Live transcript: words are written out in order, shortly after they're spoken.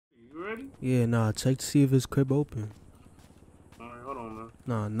ready? Yeah, nah, check to see if his crib open. Alright, hold on, man.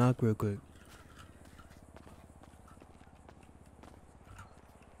 Nah, knock real quick.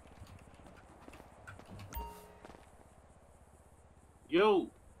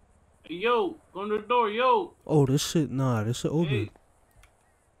 Yo. Hey, yo. Go to the door, yo. Oh, this shit open. Hey.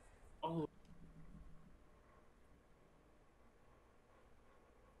 Oh.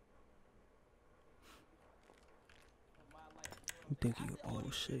 I'm thinking,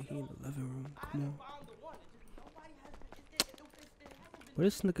 oh shit, he in the living room. Come on. Where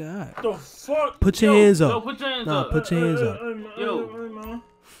this nigga at? The fuck? Put your hands up. Yo, put your hands nah, up. put your hands up. Yo.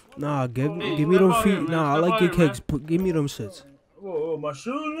 Nah, give Hey, me them step out feet. here, man. Nah, I Step like out your here, kicks. Give me them shits. Whoa, my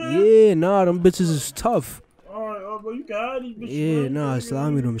shoes, man? Yeah, nah, them bitches is tough. Alright, bro, you can hide these bitches. Yeah, man. nah,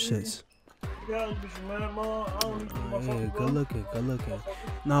 slide me them shits. You can hide these bitches, man, bro. I don't need these Yeah, motherfuckers, good bro. looking, good looking.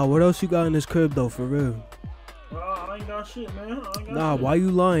 Nah, what else you got in this crib though, for real? I ain't got shit, man. I ain't got Nah, shit. why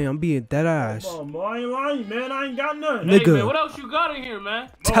you lying? I'm being dead ass. Bro, I ain't lying, man. I ain't got nothing. Nigga. Hey, man, what else you got in here, man?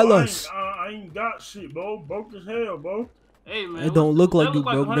 Bro, Tell I us. I ain't got shit, bro. Broke as hell, bro. Hey, man. It don't look like you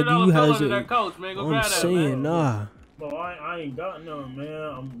broke, $100 nigga. You bill has under it. that couch, man. Go I'm grab that, saying, man. nah. Bro, I ain't got nothing,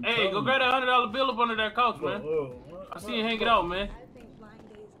 man. Hey, go grab that $100 bill up under that couch, man. I see you hang it out, man.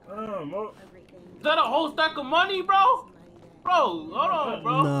 Bro. Is that a whole stack of money, bro? Bro, hold on,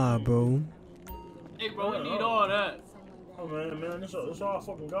 bro. Nah, bro. Hey, bro, we need all that. Oh, man, that's all I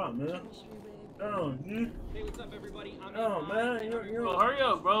fucking got, man. Damn, G. Hey, what's up, everybody? Damn, man. Bro, hurry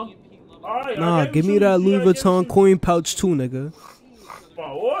up, bro. Alright, Nah, give me that Louis Vuitton coin pouch too, nigga.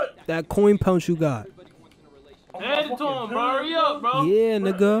 What? That coin pouch you got. Hand it to him, bro. Hurry up, bro. Yeah,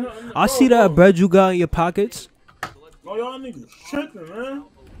 nigga. I see that bread you got in your pockets. Oh, y'all niggas tripping, man.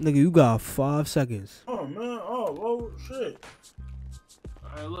 Nigga, you got 5 seconds. Oh, man. Oh, whoa, shit.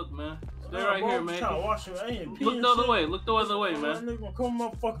 Alright, look, man. Stay right here, man. Look the other way. Look the other way, man. That nigga gonna come in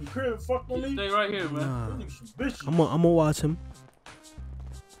my fucking crib and fuck on me. Stay right here, man. Nah. That nigga some bitches. I'm gonna watch him.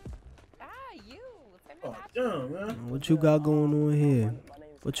 Oh, damn, man. What you got going on here?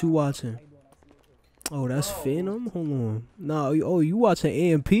 What you watching? Oh, that's Phantom? Hold on. Nah, oh, you watching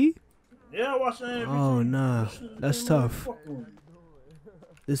AMP? Yeah, I watch AMP. Oh, nah. That's tough.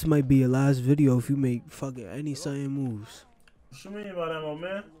 This might be your last video if you make fucking any sudden moves. What you mean by that, my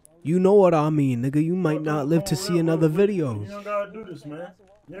man? You know what I mean, nigga. You might not live to see another video. You don't gotta do this, man.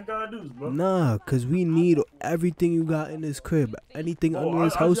 You don't gotta do this, bro. Nah, cause we need everything you got in this crib. Anything under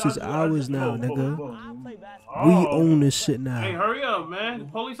this house is ours now, nigga. We own this shit Hey, now. hurry up, man. The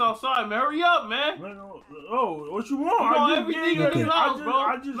police outside, man. Hurry up, man. Oh, what you want? You want everything in this house, bro.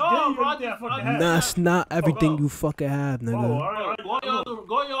 I just No, gave bro, you everything I fucking had. That's not everything you fucking have, nigga.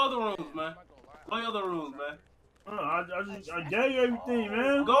 Go in your other rooms, man. Go in your other rooms, man. I gave you everything,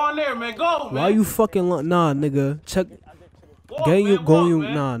 man. Go in there, man. Go, man. Why you fucking nah, nigga? Check. Walk, Get you man, going. walk,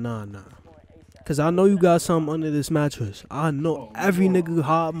 man. Nah. Cause I know you got something under this mattress. I know every nigga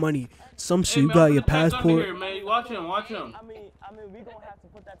hard money. Some shit. Hey, You man, got put your the check under passport. Here, man. Watch him. Watch him. I mean, we gonna have to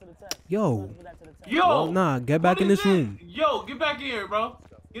put that to the test. Yo. Yo. Nah, get back what in this is that? room. Yo, get back in here, bro.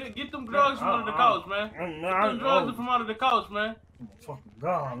 Get them drugs from under the couch, man. Get them drugs from under the couch, man. Fucking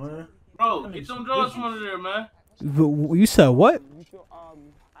God, man. Bro, get them drugs from under there, man. You said what?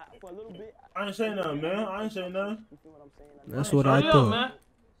 For a little bit. I ain't saying nothing, man. I ain't saying nothing. That's what I Hurry up, thought. man.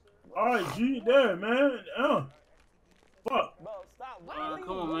 Alright, G, there, man. Fuck. Bro, stop.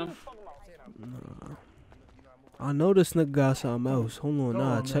 Come on, man. I know this nigga got something else. Hold on,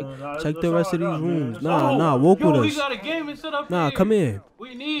 nah. Check that's the rest all of these I got, man. rooms. That's Nah, all. walk with Yo, we us. got a game and set up Nah, here. come in.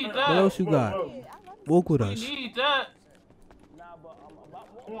 We need What that. else you got? Walk with We us. need that.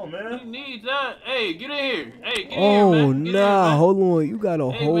 Come on, We man. need that. Hey, get in here. Hey, get Oh, in here, man. Get in here, nah. man. Hold on. You got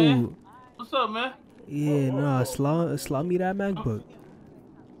a Hey, whole. man. What's up, man? Yeah, nah. Slide me that MacBook.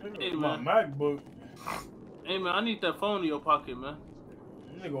 Hey, My man. MacBook. Hey, man, I need that phone in your pocket, man.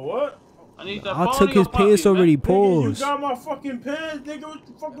 Nigga, what? I need that I phone took in your his pants pocket, man. already. Nigga, you Pause. got my fucking pants, nigga. What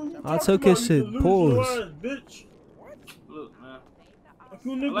the fuck are you I talking took his about, shit. you delusional Pause. ass bitch. Look, man. If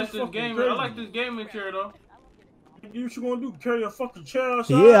you I niggas like this fucking game. crazy. I like this gaming chair, though. What you gonna do? Carry a fucking chair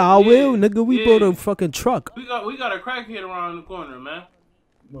outside? Yeah, I will, Yeah, nigga. We yeah. built a fucking truck. We got a crackhead around the corner, man.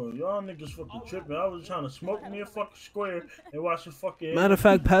 No, y'all niggas fucking tripping. I was trying to smoke me a fucking square and watch the fucking. Matter of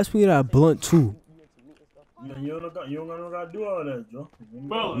fact, pass me that blunt too. Man, you don't gotta do all that, Joe.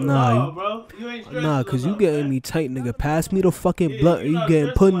 Bro, Nah, no, bro. You ain't stressing Nah, cause you enough, getting man. me tight, nigga. Pass me the fucking Yeah, blunt. you You not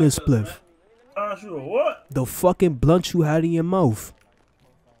getting put in this stressing like spliff. that, Sure what? The fucking blunt you had in your mouth.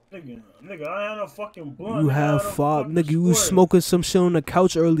 Nigga, I had a fucking blunt. You nigga. I have had a 5, fucking nigga. You was square. smoking some shit on the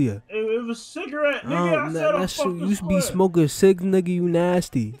couch earlier. It was a cigarette, nigga. I said a That shit, fucking you used to be square. smoking cigs, nigga. You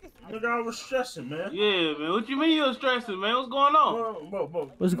nasty. Nigga, I was stressing, man. Yeah, man. What you mean you was stressing, man? What's going on?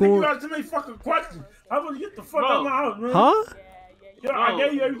 Bro. What's Nigga, going you got too many fucking questions. I want to get the fuck out of my house, man. Huh? Yo, I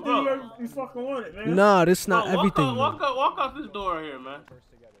gave you everything you fucking wanted, man. Nah, this not Bro, everything. Walk out this door right here, man.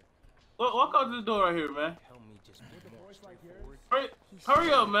 Walk out this door right here, man.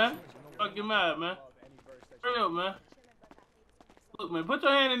 Hurry up, man. Fucking mad, man. Hurry up, man. Look, man, put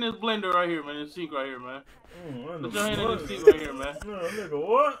your hand in this blender right here, man. This sink right here, man. Put your hand in this sink right here, man. Nigga,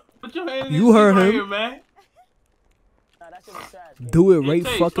 what? Put your hand in this You sink heard right him. here, man. Nah, that shit was trash. Do it right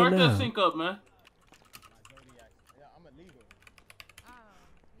Hey, fucking start now. that sink up, man.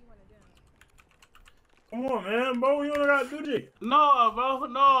 Come on, man, bro. You don't gotta do this. No, bro.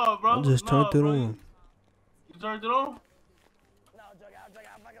 No, bro. I just turned it bro. on. You turned it on?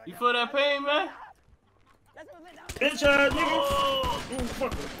 You feel that pain, man? Bitch ass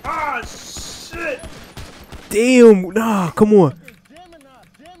nigga. Ah, shit. Damn, nah, come on.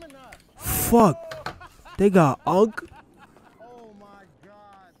 Fuck. They got Unk.